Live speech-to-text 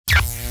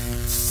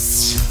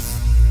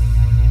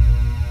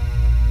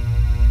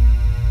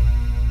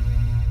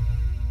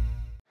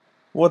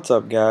What's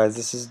up, guys?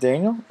 This is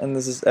Daniel, and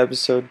this is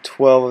episode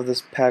 12 of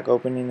this pack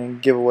opening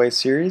and giveaway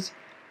series.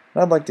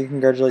 And I'd like to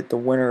congratulate the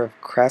winner of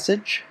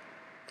Krasich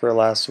for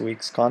last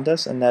week's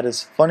contest, and that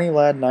is Funny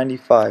Lad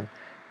 95,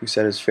 who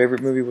said his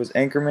favorite movie was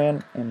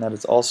Anchorman, and that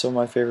is also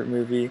my favorite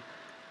movie.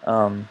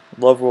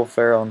 Love Will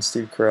Ferrell and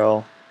Steve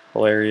Carell,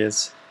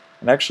 hilarious.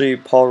 And actually,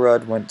 Paul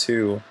Rudd went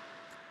to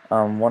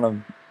one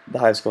of the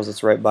high schools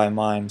that's right by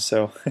mine,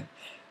 so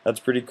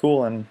that's pretty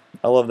cool, and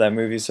I love that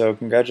movie, so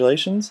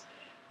congratulations.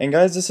 And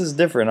guys, this is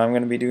different. I'm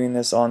going to be doing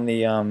this on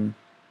the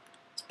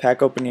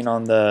pack opening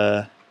on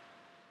the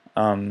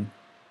um,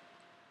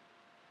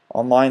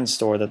 online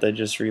store that they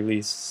just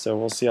released, so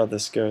we'll see how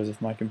this goes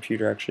if my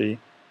computer actually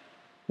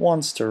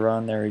wants to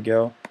run. There we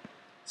go.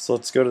 So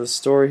let's go to the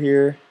store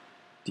here.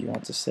 Do you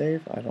want to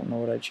save? I don't know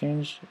what I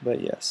changed,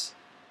 but yes.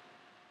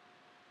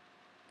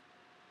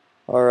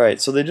 Alright,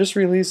 so they just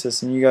released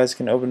this, and you guys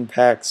can open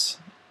packs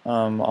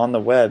on the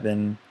web,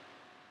 and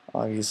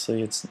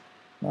obviously it's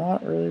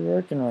not really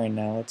working right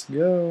now. Let's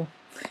go.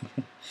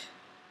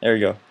 There we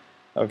go.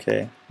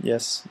 Okay,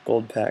 yes,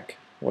 gold pack.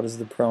 What is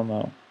the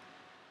promo?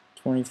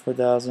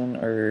 24,000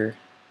 or...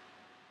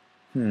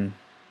 You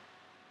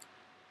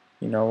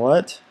know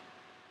what?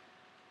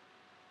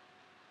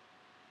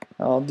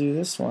 I'll do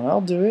this one. I'll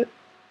do it.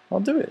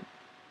 I'll do it.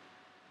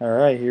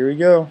 Alright, here we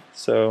go.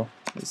 So,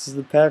 this is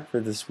the pack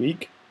for this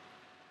week.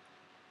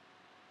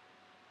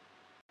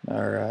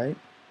 Alright.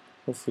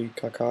 Hopefully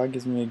Kaka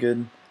gives me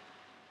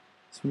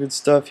some good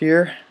stuff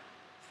here.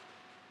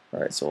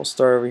 Alright, so we'll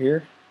start over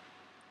here.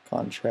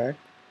 Contract.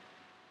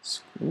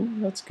 Ooh,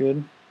 that's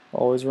good.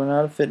 Always run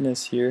out of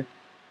fitness here.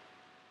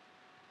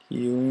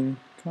 Healing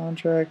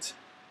contract.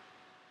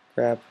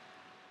 Crap.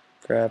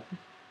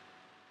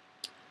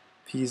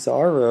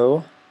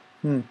 Pizarro.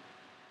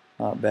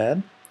 Not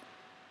bad.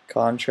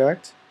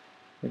 Contract.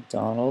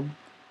 McDonald.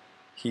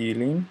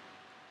 Healing.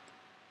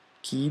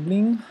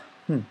 Keebling.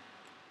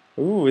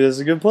 Ooh, this is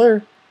a good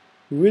player.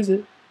 Who is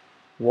it?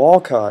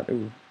 Walcott.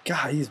 Ooh,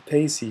 God, he's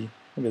pacey.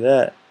 Look at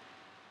that.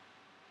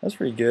 That's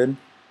pretty good.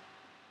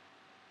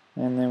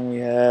 And then we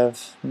have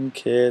some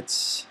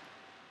kits.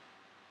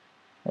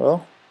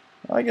 Well,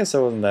 I guess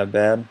that wasn't that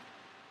bad. I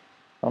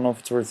don't know if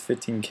it's worth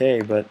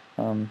 15K, but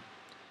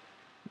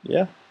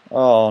yeah.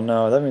 Oh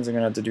no, that means I'm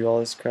gonna have to do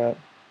all this crap.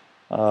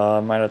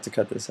 I might have to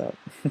cut this out.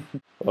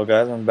 Well,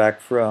 guys, I'm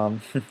back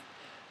from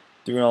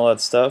doing all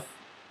that stuff.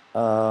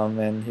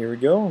 And here we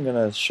go. I'm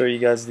gonna show you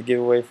guys the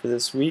giveaway for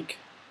this week.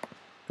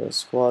 Go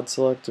squad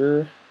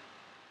selector,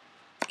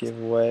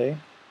 giveaway.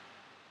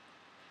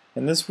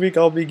 And this week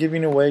I'll be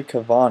giving away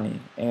Cavani,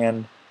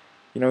 and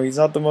you know, he's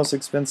not the most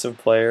expensive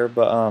player,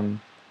 but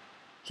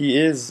he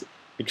is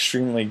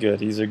extremely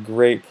good. He's a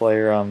great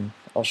player.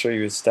 I'll show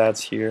you his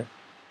stats here.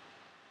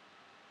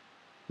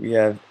 We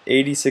have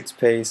 86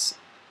 pace,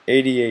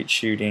 88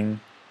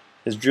 shooting.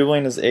 His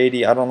dribbling is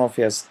 80. I don't know if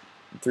he has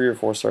 3 or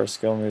 4 star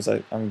skill moves.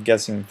 I'm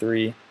guessing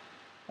 3.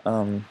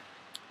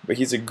 But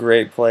he's a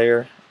great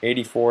player.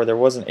 84. There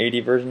was an 80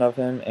 version of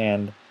him,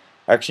 and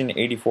actually an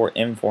 84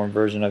 inform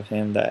version of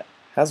him that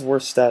has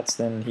worse stats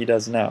than he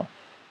does now.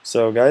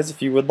 So guys, if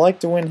you would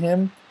like to win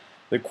him,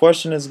 the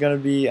question is going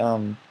to be,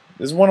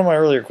 this is one of my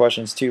earlier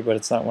questions too, but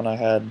it's not when I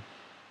had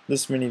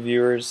this many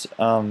viewers.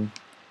 But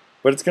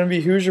it's going to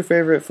be, who's your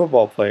favorite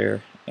football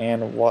player,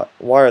 and why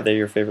are they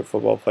your favorite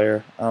football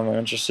player? I'm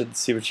interested to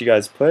see what you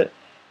guys put.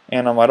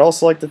 And I'd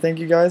also like to thank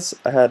you guys.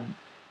 I had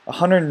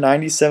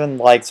 197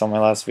 likes on my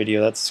last video.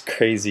 That's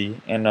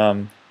crazy.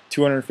 And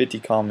 250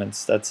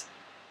 comments. That's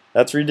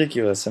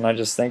ridiculous. And I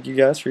just thank you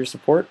guys for your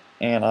support,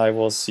 and I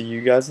will see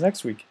you guys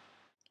next week.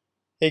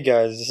 Hey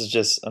guys, this is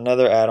just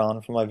another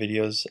add-on for my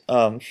videos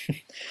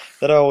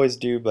that I always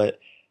do, but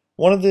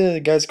one of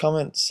the guys'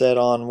 comments said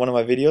on one of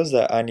my videos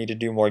that I need to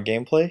do more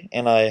gameplay,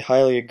 and I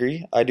highly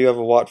agree. I do have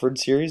a Watford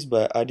series,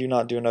 but I do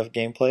not do enough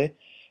gameplay.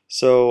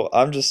 So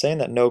I'm just saying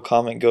that no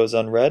comment goes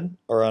unread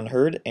or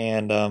unheard,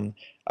 and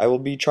I will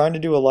be trying to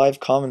do a live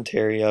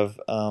commentary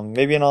of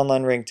maybe an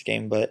online ranked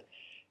game. But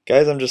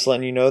guys, I'm just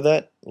letting you know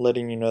that,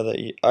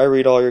 I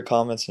read all your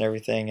comments and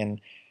everything,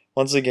 and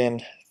once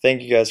again,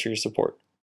 thank you guys for your support.